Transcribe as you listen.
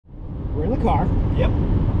in the car. Yep.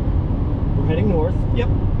 We're heading north. Yep.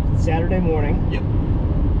 Saturday morning. Yep.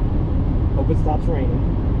 Hope it stops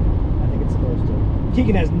raining. I think it's supposed to.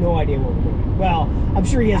 Keegan has no idea what we're doing. Well, I'm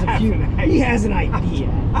sure he has a few. He has an idea.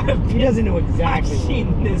 He doesn't know exactly. I've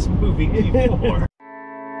seen this movie before.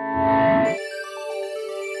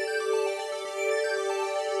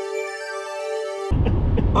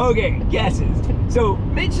 Okay, guesses. So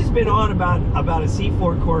Mitch has been on about a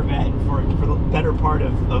C4 Corvette for the better part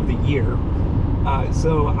of the year.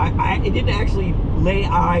 So I didn't actually lay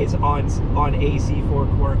eyes on a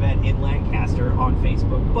C4 Corvette in Lancaster on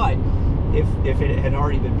Facebook, but if it had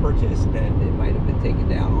already been purchased, then it might have been taken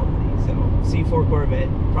down already. So C4 Corvette,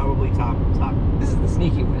 probably top. This is the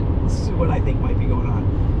sneaky one. This is what I think might be going on.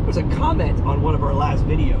 There's a comment on one of our last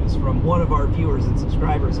videos from one of our viewers and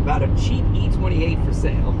subscribers about a cheap E28 for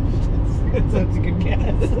sale. That's a good guess.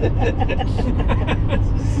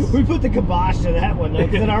 We put the kibosh to that one though,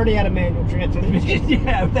 because it already had a manual transmission.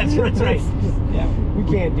 Yeah, that's right. Yeah, we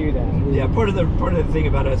can't do that. Yeah, part of the thing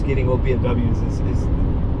about us getting old BMWs is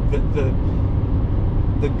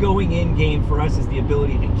the going in game for us is the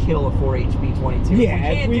ability to kill a 4HP 22. Yeah, we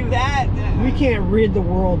can't do that. We can't rid the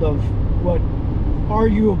world of what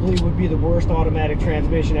arguably would be the worst automatic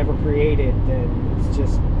transmission ever created. Then it's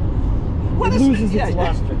just. It loses its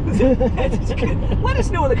luster. Let us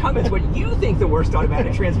know in the comments what you think the worst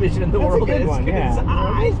automatic transmission in the world is. One, yeah.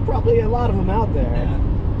 There's probably a lot of them out there. Yeah.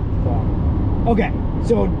 So, okay,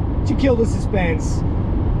 so to kill the suspense,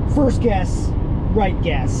 first guess, right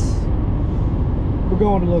guess. We're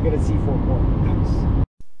going to look at a C4 Corvette.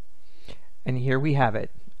 And here we have it,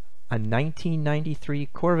 a 1993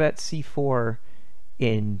 Corvette C4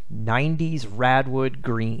 in 90s Radwood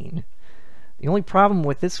green. The only problem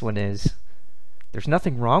with this one is there's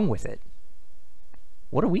nothing wrong with it.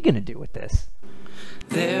 What are we going to do with this?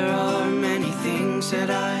 There are many things that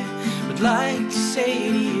I would like to say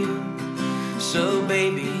to you. So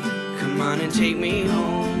baby, come on and take me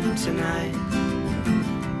home tonight.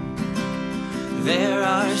 There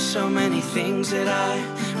are so many things that I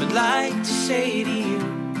would like to say to you.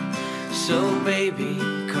 So baby,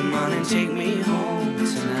 come on and take me home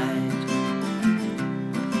tonight.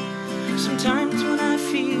 Sometimes when I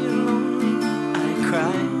feel lonely, I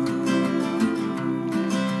cry.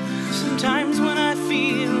 Sometimes when I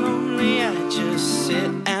feel lonely, I just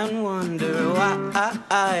sit and wonder why.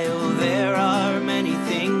 Oh, there are many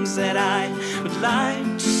things that I would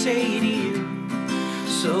like to say to you.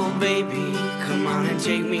 So baby, come on and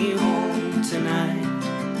take me home tonight.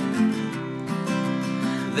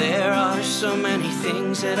 There are so many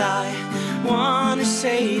things that I want to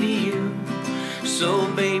say to you. So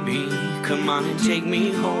baby, come on and take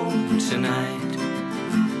me home tonight.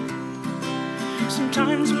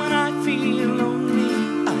 Sometimes when I feel lonely,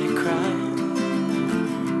 I cry.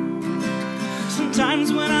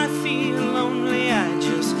 Sometimes when I feel lonely, I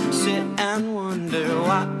just sit and wonder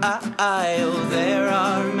why. Oh, there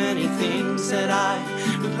are many things that I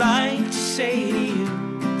would like to say to you.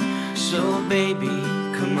 So baby,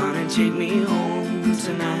 come on and take me home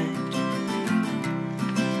tonight.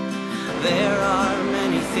 There are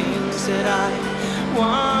many things that I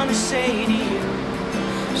want to say to you.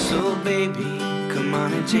 So baby, come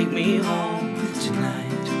on and take me home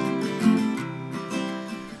tonight.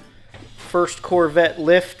 First Corvette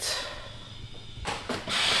lift.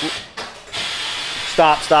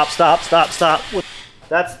 Stop.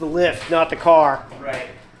 That's the lift, not the car. Right.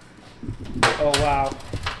 Oh, wow.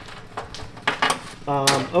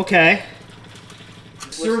 Okay.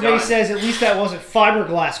 Survey says at least that wasn't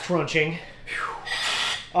fiberglass crunching.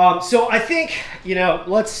 So I think, you know,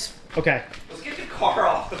 let's get the car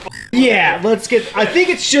off the phone. Yeah, I think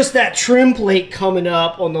it's just that trim plate coming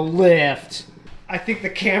up on the lift. I think the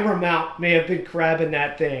camera mount may have been grabbing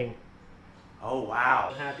that thing. Oh,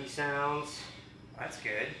 wow. Happy sounds. That's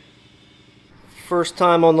good. First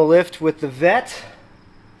time on the lift with the Vette.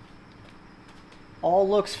 All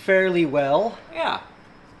looks fairly well. Yeah.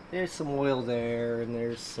 There's some oil there, and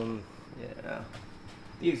there's some, yeah.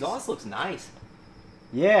 The exhaust looks nice.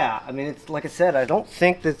 Yeah, I mean, it's like I said, I don't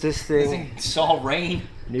think that this thing saw rain.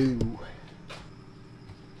 No.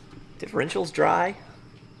 Differential's dry.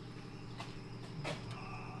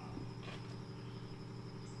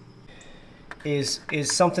 Is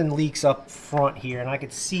something leaks up front here, and I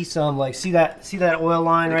could see some, like, see that oil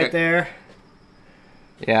line right there?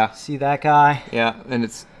 Yeah. See that guy? Yeah, and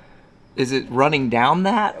is it running down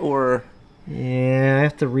that, or? Yeah, I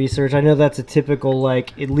have to research. I know that's a typical,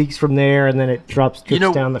 like, it leaks from there and then it drips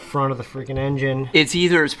down the front of the freaking engine.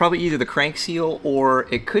 It's probably either the crank seal or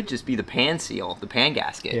it could just be the pan seal, the pan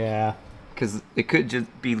gasket. Yeah. because it could just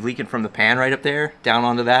be leaking from the pan right up there down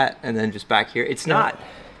onto that, and then just back here. It's not.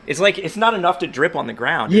 It's like it's not enough to drip on the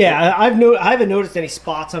ground. Yeah, I haven't noticed any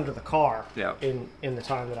spots under the car. Yeah. In the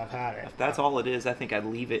time that I've had it. If that's all it is, I think I'd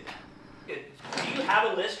leave it. Do you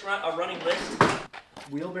have a running list?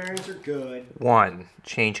 Wheel bearings are good. 1.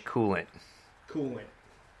 Change coolant. Coolant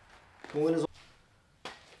is.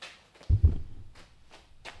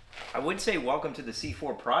 I would say welcome to the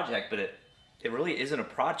C4 project, but it really isn't a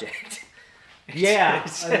project. Yeah,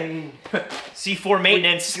 I mean, C4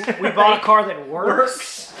 maintenance. we bought a car that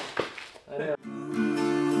works.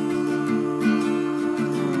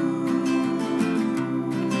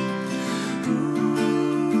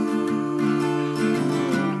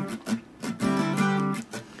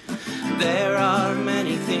 There are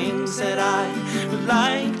many things that I would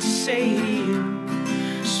like to say to you.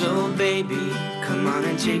 So baby, come on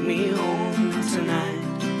and take me home tonight.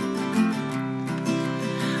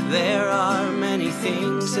 There are many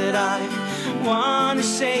things that I want to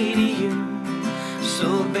say to you.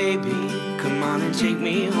 So baby, come on and take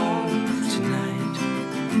me home tonight.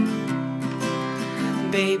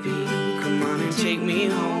 Baby, come on and take me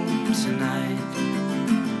home tonight.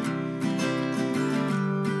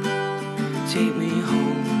 Take me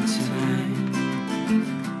home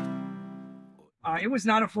tonight. It was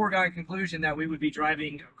not a foregone conclusion that we would be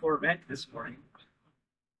driving a Corvette this morning.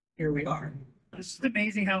 Here we are. It's just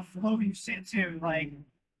amazing how slow you sit too. Like,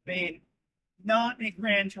 not a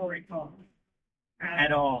grand touring car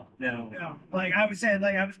At all, no. No, like I was saying,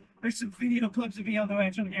 there's some video clips of me on the way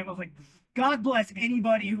to the game. I was like, God bless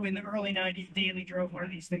anybody who in the early '90s daily drove one of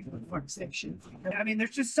these things with fucking sick shit. I mean,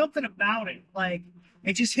 there's just something about it. Like,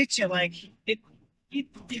 it just hits you. Like, It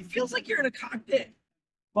feels like you're in a cockpit.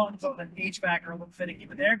 well, it's on the HVAC are a little finicky,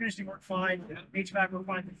 but the air conditioning worked fine. HVAC worked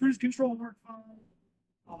fine. The cruise control worked fine.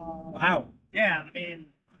 Wow. Yeah, I mean,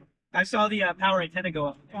 I saw the power antenna go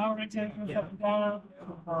up. power antenna goes up and down.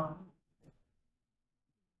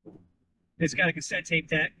 It's got a cassette tape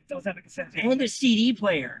deck. It does have a cassette tape. And a CD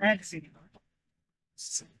player. And a CD.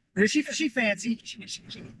 She fancy.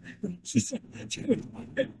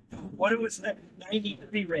 What it was like 90 to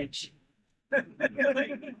be rich.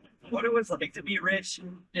 What it was like to be rich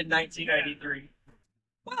in 1993.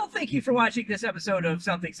 Well, thank you for watching this episode of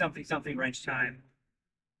Something Wrench Time.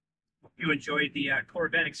 Hope you enjoyed the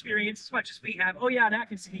Corvette experience as much as we have. Oh yeah, and I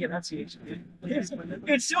can see the enunciation.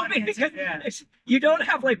 It's so big because you don't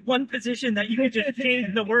have like one position that you can just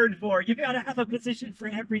change the word for. You've got to have a position for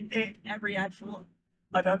every actual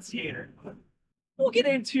enunciator. We'll get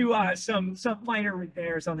into some minor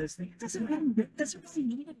repairs on this thing. It doesn't really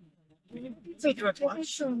need it. So do a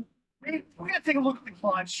clutch. We gotta take a look at the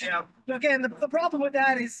clutch. Yeah. Again, the problem with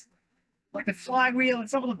that is like the flywheel and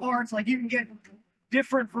some of the parts, like you can get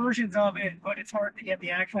different versions of it, but it's hard to get the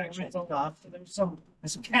actual stuff. So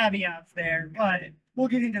there's some caveats there, but we'll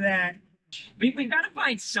get into that. We've got to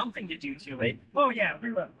find something to do to it. Oh yeah,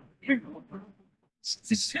 we will.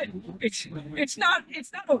 It's not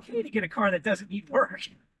okay to get a car that doesn't need work.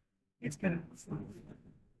 It's gonna.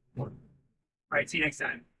 All right, see you next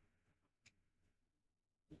time.